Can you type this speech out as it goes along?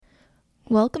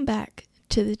Welcome back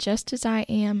to the Just As I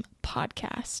Am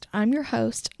podcast. I'm your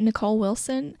host, Nicole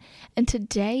Wilson, and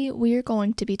today we are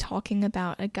going to be talking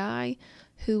about a guy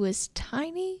who is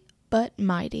tiny but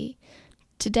mighty.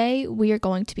 Today we are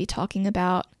going to be talking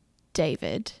about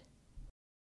David.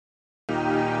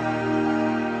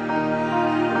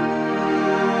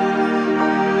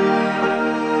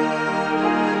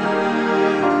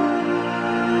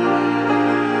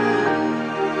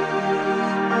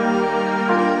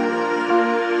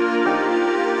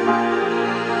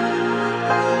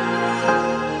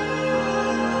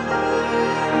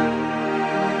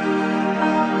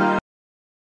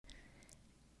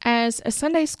 As a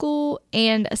Sunday school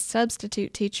and a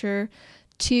substitute teacher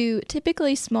to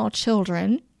typically small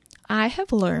children, I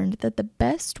have learned that the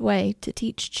best way to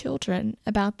teach children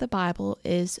about the Bible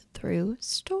is through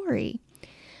story.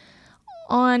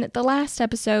 On the last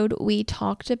episode, we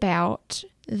talked about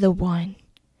the one,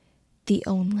 the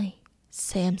only,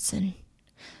 Samson.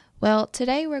 Well,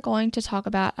 today we're going to talk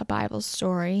about a Bible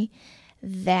story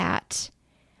that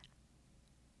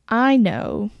I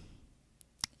know,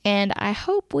 and I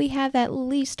hope we have at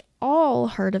least all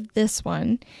heard of this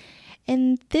one.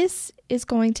 And this is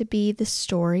going to be the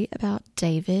story about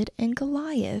David and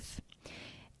Goliath.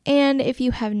 And if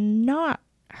you have not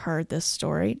heard this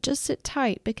story, just sit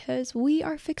tight because we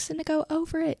are fixing to go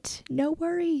over it. No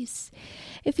worries.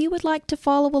 If you would like to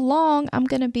follow along, I'm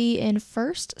going to be in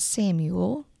 1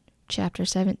 Samuel chapter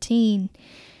 17.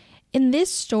 In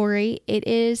this story, it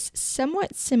is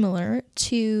somewhat similar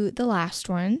to the last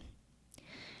one.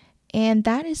 And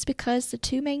that is because the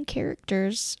two main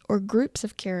characters, or groups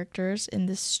of characters in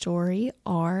this story,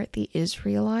 are the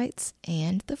Israelites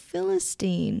and the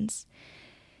Philistines.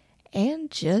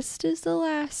 And just as the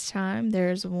last time,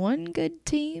 there's one good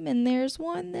team and there's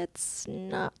one that's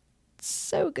not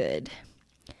so good.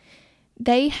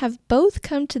 They have both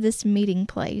come to this meeting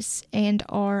place and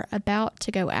are about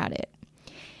to go at it.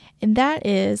 And that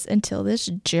is until this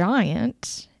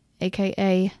giant,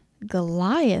 aka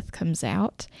Goliath, comes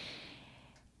out.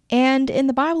 And in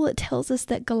the Bible, it tells us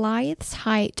that Goliath's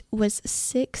height was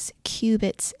 6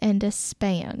 cubits and a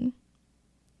span.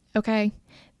 Okay,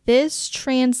 this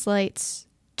translates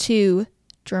to,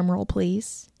 drumroll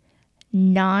please,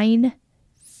 9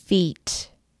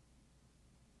 feet.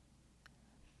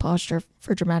 Pause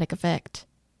for dramatic effect.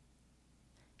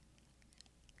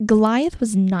 Goliath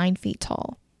was 9 feet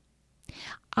tall.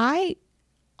 I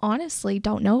honestly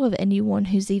don't know of anyone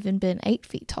who's even been 8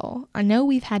 feet tall. I know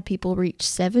we've had people reach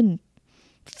 7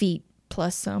 feet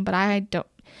plus some, but I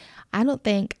don't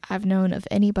think I've known of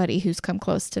anybody who's come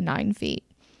close to 9 feet.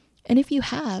 And if you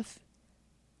have,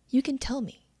 you can tell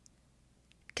me,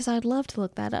 because I'd love to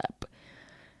look that up.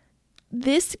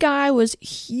 This guy was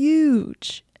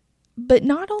huge, but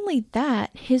not only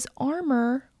that, his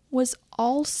armor was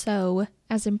also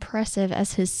as impressive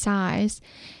as his size.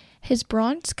 His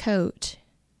bronze coat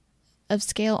of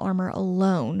scale armor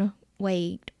alone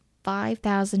weighed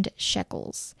 5,000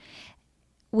 shekels,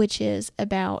 which is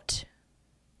about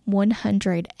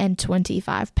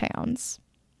 125 pounds.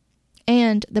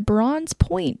 And the bronze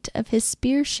point of his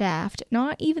spear shaft,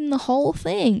 not even the whole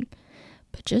thing,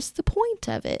 but just the point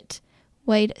of it,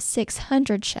 weighed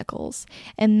 600 shekels,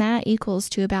 and that equals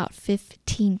to about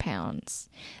 15 pounds.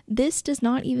 This does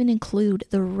not even include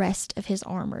the rest of his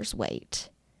armor's weight.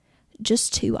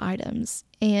 Just 2 items,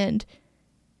 and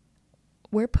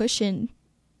we're pushing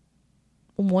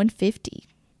 150.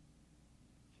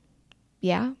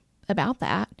 Yeah, about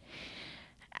that.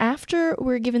 After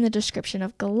we're given the description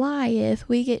of Goliath,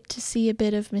 we get to see a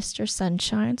bit of Mr.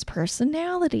 Sunshine's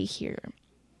personality here.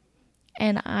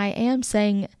 And I am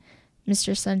saying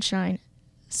Mr. Sunshine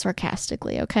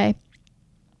sarcastically, okay?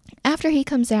 After he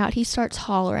comes out, he starts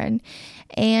hollering,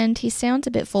 and he sounds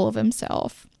a bit full of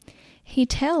himself. He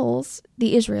tells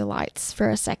the Israelites for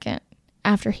a second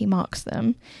after he mocks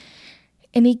them,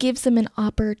 and he gives them an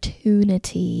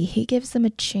opportunity. He gives them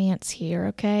a chance here,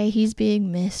 okay? He's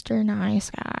being Mr. Nice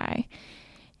Guy.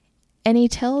 And he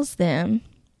tells them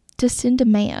to send a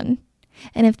man,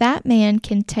 and if that man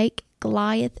can take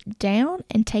Goliath down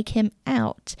and take him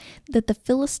out, that the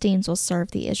Philistines will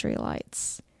serve the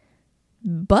Israelites.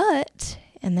 But,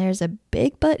 and there's a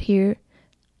big but here,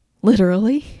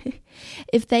 literally,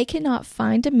 if they cannot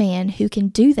find a man who can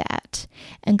do that,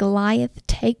 and Goliath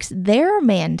takes their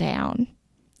man down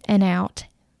and out,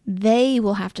 they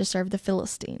will have to serve the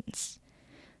Philistines.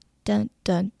 Dun,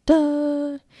 dun,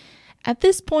 dun. At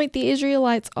this point, the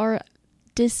Israelites are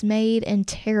dismayed and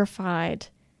terrified.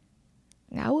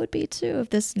 I would be too if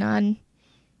this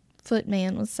 9-foot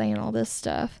man was saying all this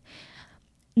stuff.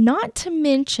 Not to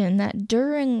mention that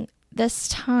during this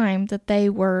time that they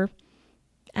were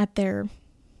at their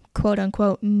quote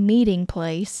unquote meeting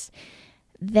place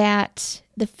that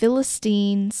the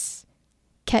Philistines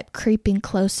kept creeping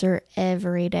closer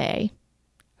every day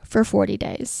for 40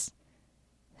 days.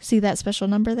 See that special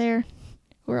number there?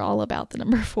 We're all about the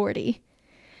number 40.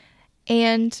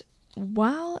 And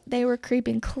while they were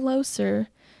creeping closer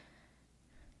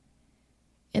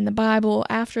in the Bible,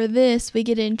 after we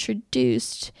get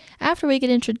introduced to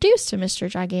Mr.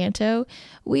 Giganto,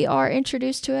 we are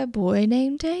introduced to a boy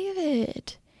named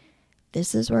David.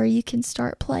 This is where you can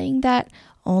start playing that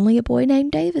Only a Boy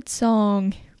Named David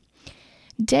song.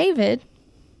 David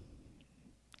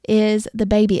is the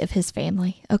baby of his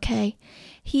family, okay?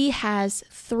 He has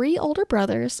 3 older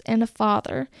brothers and a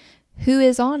father who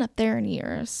is on up there in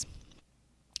years.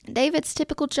 David's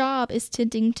typical job is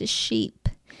tending to sheep,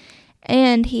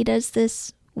 and he does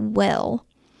this well.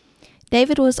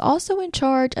 David was also in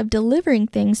charge of delivering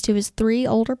things to his 3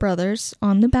 older brothers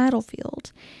on the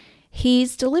battlefield.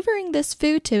 He's delivering this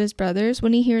food to his brothers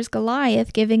when he hears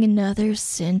Goliath giving another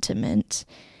sentiment.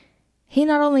 He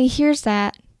not only hears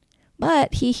that,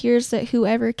 but he hears that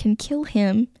whoever can kill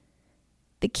him,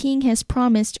 the king has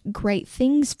promised great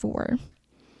things for.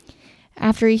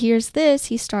 After he hears this,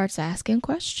 he starts asking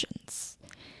questions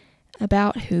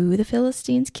about who the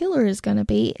Philistines' killer is going to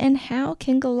be and how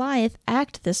can Goliath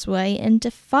act this way and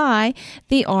defy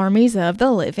the armies of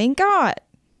the living God.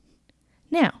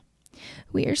 Now,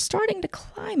 we are starting to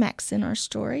climax in our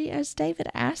story as David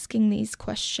asking these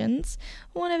questions.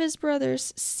 One of his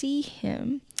brothers see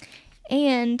him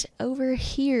and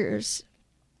overhears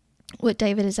what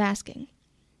David is asking.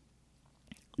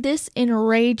 This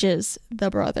enrages the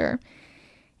brother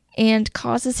and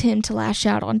causes him to lash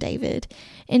out on David.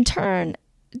 In turn,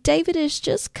 David is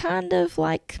just kind of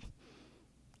like,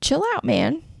 chill out,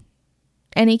 man.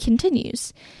 And he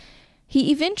continues. He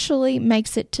eventually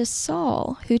makes it to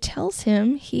Saul, who tells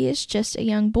him he is just a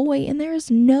young boy and there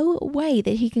is no way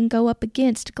that he can go up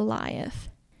against Goliath.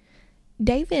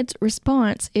 David's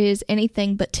response is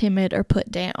anything but timid or put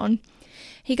down.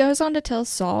 He goes on to tell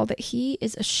Saul that he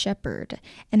is a shepherd,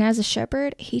 and as a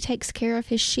shepherd, he takes care of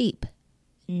his sheep,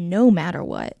 no matter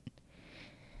what.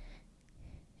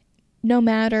 No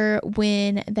matter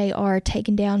when they are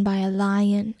taken down by a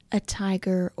lion, a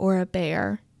tiger, or a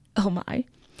bear. Oh my.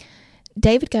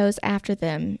 David goes after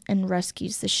them and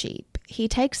rescues the sheep. He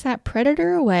takes that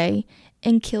predator away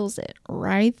and kills it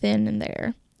right then and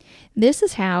there. This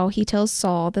is how he tells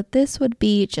Saul that this would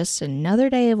be just another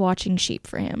day of watching sheep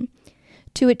for him.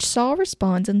 To which Saul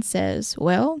responds and says,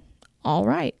 well, all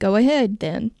right, go ahead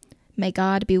then. May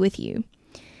God be with you.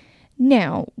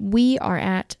 Now, we are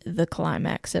at the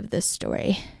climax of this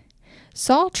story.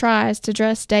 Saul tries to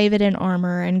dress David in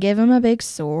armor and give him a big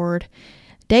sword.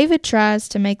 David tries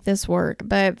to make this work,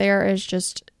 but there is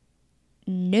just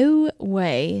no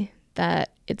way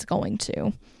that it's going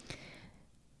to.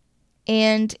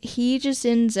 And he just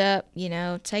ends up,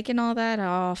 taking all that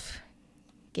off,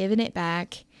 giving it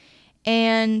back.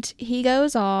 And he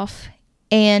goes off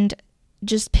and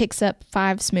just picks up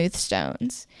 5 smooth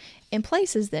stones and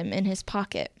places them in his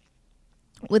pocket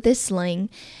with his sling.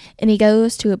 And he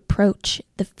goes to approach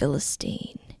the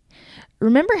Philistine.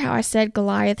 Remember how I said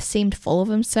Goliath seemed full of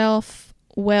himself?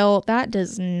 Well, that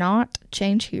does not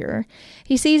change here.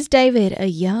 He sees David, a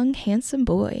young, handsome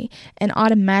boy, and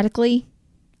automatically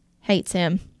hates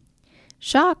him.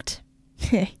 Shocked.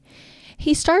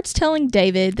 He starts telling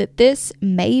David that this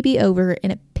may be over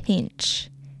in a pinch.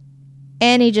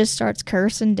 And he just starts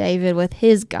cursing David with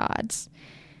his gods.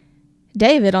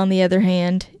 David, on the other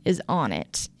hand, is on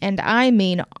it. And I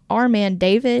mean, our man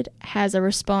David has a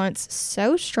response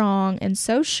so strong and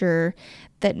so sure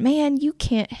that, man, you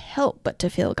can't help but to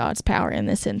feel God's power in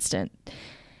this instant.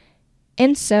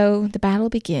 And so the battle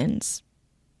begins.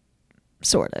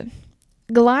 Sort of.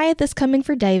 Goliath is coming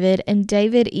for David, and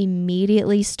David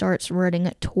immediately starts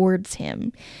running towards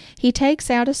him. He takes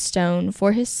out a stone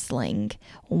for his sling,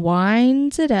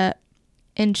 winds it up,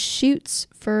 and shoots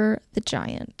for the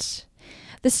giant.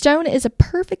 The stone is a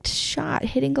perfect shot,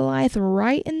 hitting Goliath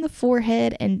right in the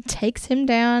forehead and takes him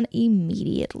down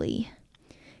immediately.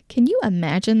 Can you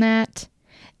imagine that?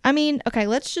 I mean, okay,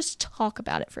 let's just talk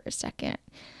about it for a second.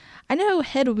 I know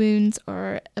head wounds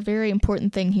are a very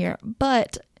important thing here,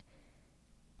 but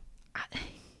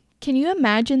can you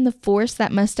imagine the force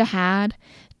that must have had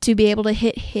to be able to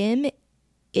hit him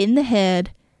in the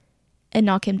head and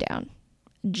knock him down?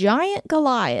 Giant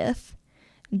Goliath,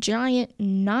 giant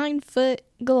 9-foot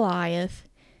Goliath,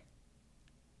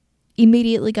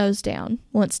 immediately goes down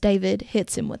once David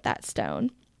hits him with that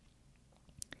stone.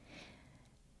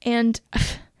 And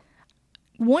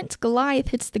once Goliath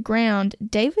hits the ground,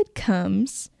 David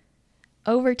comes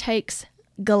overtakes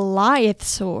Goliath's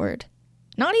sword.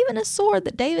 Not even a sword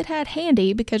that David had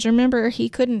handy, because remember, he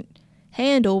couldn't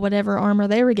handle whatever armor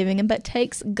they were giving him, but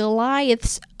takes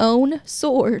Goliath's own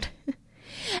sword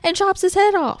and chops his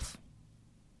head off.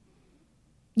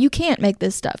 You can't make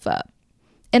this stuff up.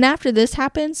 And after this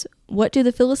happens, what do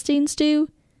the Philistines do?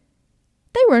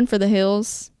 They run for the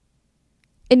hills.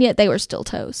 And yet they were still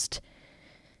toast.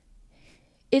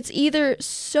 It's either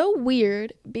so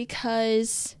weird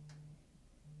because,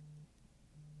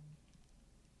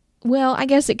 well, I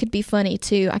guess it could be funny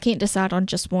too. I can't decide on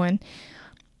just one.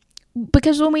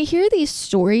 Because when we hear these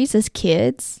stories as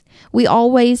kids, we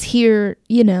always hear,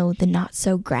 the not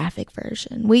so graphic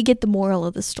version. We get the moral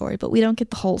of the story, but we don't get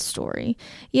the whole story,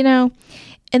 And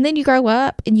then you grow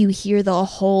up and you hear the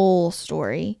whole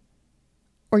story,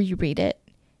 or you read it,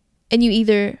 and you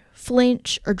either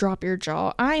flinch or drop your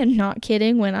jaw. I am not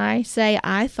kidding when I say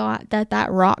I thought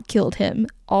that rock killed him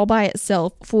all by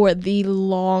itself for the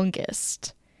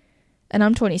longest. And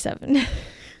I'm 27.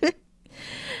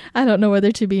 I don't know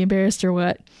whether to be embarrassed or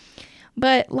what.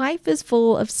 But life is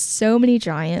full of so many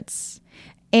giants.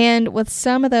 And with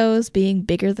some of those being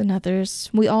bigger than others,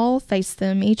 we all face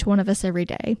them, each one of us every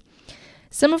day.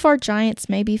 Some of our giants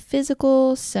may be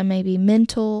physical, some may be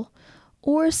mental,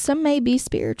 or some may be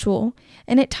spiritual.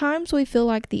 And at times we feel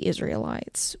like the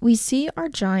Israelites. We see our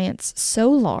giants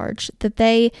so large that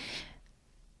they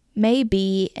may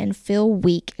be and feel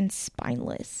weak and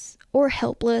spineless, or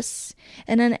helpless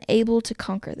and unable to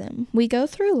conquer them. We go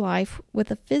through life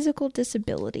with a physical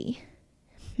disability,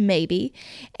 maybe,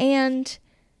 and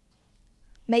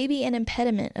maybe an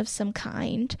impediment of some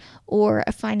kind, or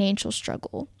a financial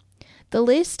struggle. The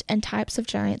list and types of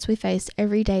giants we face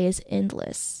every day is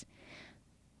endless.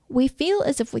 We feel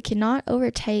as if we cannot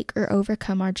overtake or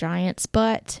overcome our giants,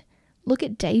 but look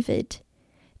at David.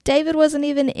 David wasn't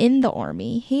even in the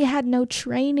army. He had no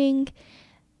training.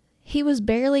 He was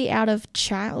barely out of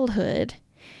childhood.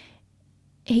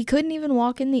 He couldn't even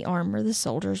walk in the armor the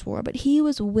soldiers wore, but he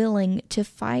was willing to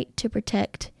fight to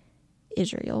protect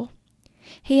Israel.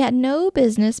 He had no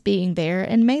business being there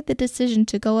and made the decision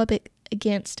to go up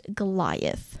against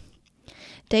Goliath.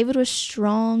 David was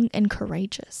strong and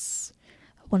courageous.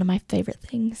 One of my favorite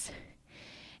things.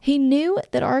 He knew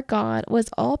that our God was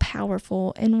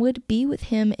all-powerful and would be with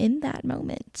him in that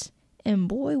moment. And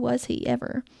boy, was he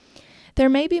ever. There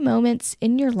may be moments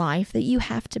in your life that you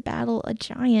have to battle a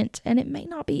giant, and it may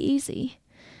not be easy.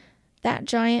 That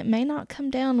giant may not come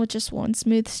down with just one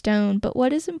smooth stone, but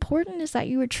what is important is that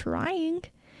you are trying.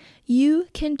 You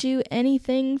can do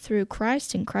anything through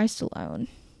Christ and Christ alone.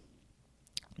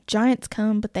 Giants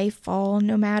come, but they fall,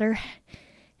 no matter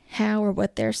how or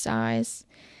what their size.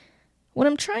 What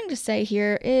I'm trying to say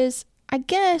here is, I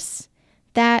guess,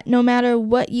 that no matter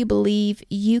what you believe,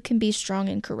 you can be strong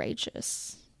and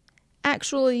courageous.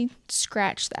 Actually,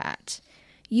 scratch that.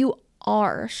 You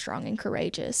are strong and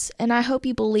courageous, and I hope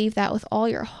you believe that with all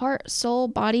your heart, soul,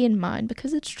 body, and mind,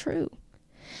 because it's true.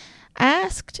 I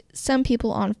asked some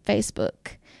people on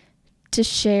Facebook to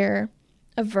share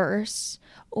a verse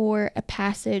or a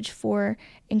passage for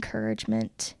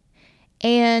encouragement,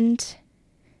 and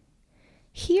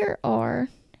here are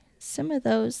some of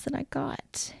those that I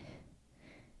got.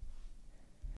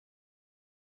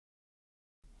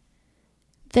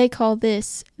 They call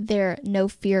this their no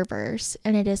fear verse,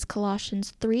 and it is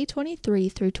Colossians 3:23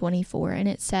 through 24, and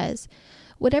it says,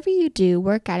 "Whatever you do,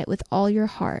 work at it with all your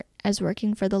heart, as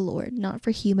working for the Lord, not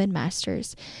for human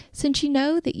masters, since you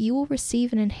know that you will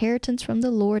receive an inheritance from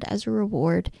the Lord as a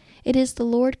reward. It is the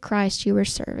Lord Christ you are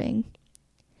serving."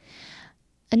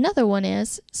 Another one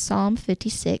is Psalm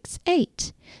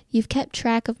 56:8. "You've kept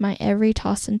track of my every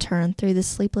toss and turn through the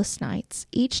sleepless nights,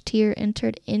 each tear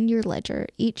entered in your ledger,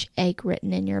 each ache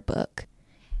written in your book."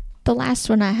 The last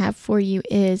one I have for you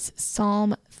is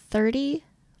Psalm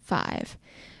 35.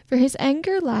 "For his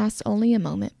anger lasts only a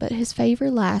moment, but his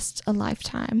favor lasts a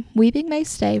lifetime. Weeping may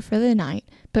stay for the night,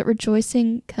 but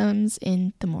rejoicing comes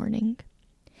in the morning."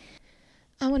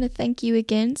 I want to thank you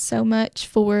again so much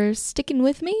for sticking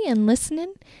with me and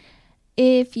listening.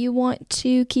 If you want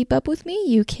to keep up with me,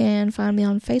 you can find me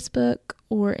on Facebook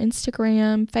or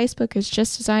Instagram. Facebook is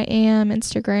Just As I Am.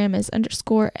 Instagram is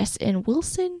 _SN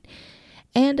Wilson.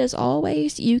 And as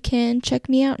always, you can check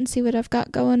me out and see what I've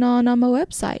got going on my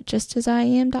website,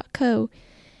 justasiam.co.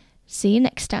 See you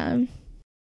next time.